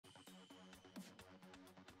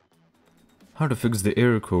How to fix the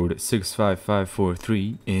error code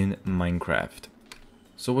 65543 in Minecraft.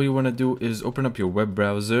 So what you want to do is open up your web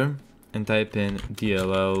browser and type in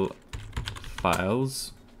DLL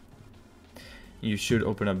files. You should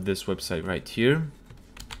open up this website right here.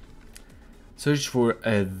 Search for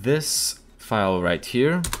this file right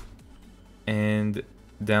here and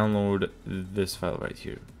download this file right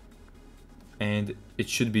here. And it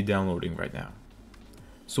should be downloading right now.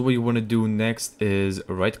 So what you want to do next is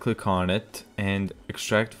right click on it and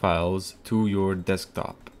extract files to your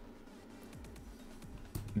desktop.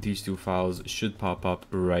 These two files should pop up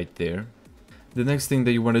right there. The next thing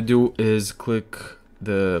that you want to do is click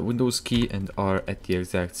the Windows key and R at the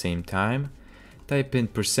exact same time. Type in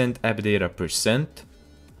 %appdata%.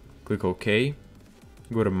 Click OK.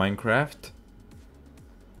 Go to Minecraft.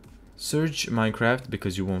 Search Minecraft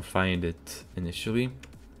because you won't find it initially.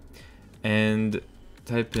 And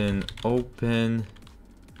type in OpenGL.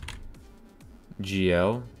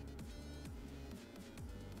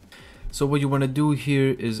 So what you want to do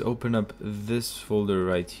here is open up this folder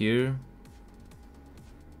right here.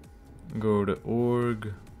 Go to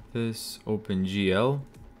org, this OpenGL.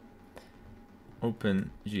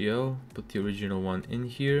 OpenGL, put the original one in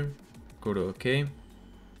here. Go to OK.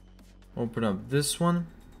 Open up this one.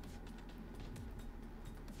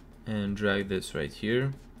 And drag this right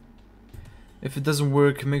here. If it doesn't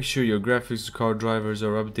work, make sure your graphics card drivers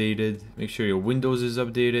are updated, make sure your Windows is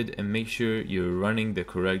updated, and make sure you're running the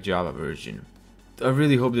correct Java version. I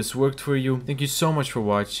really hope this worked for you. Thank you so much for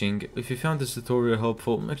watching. If you found this tutorial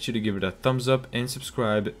helpful, make sure to give it a thumbs up and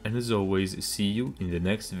subscribe, and as always, see you in the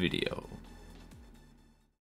next video.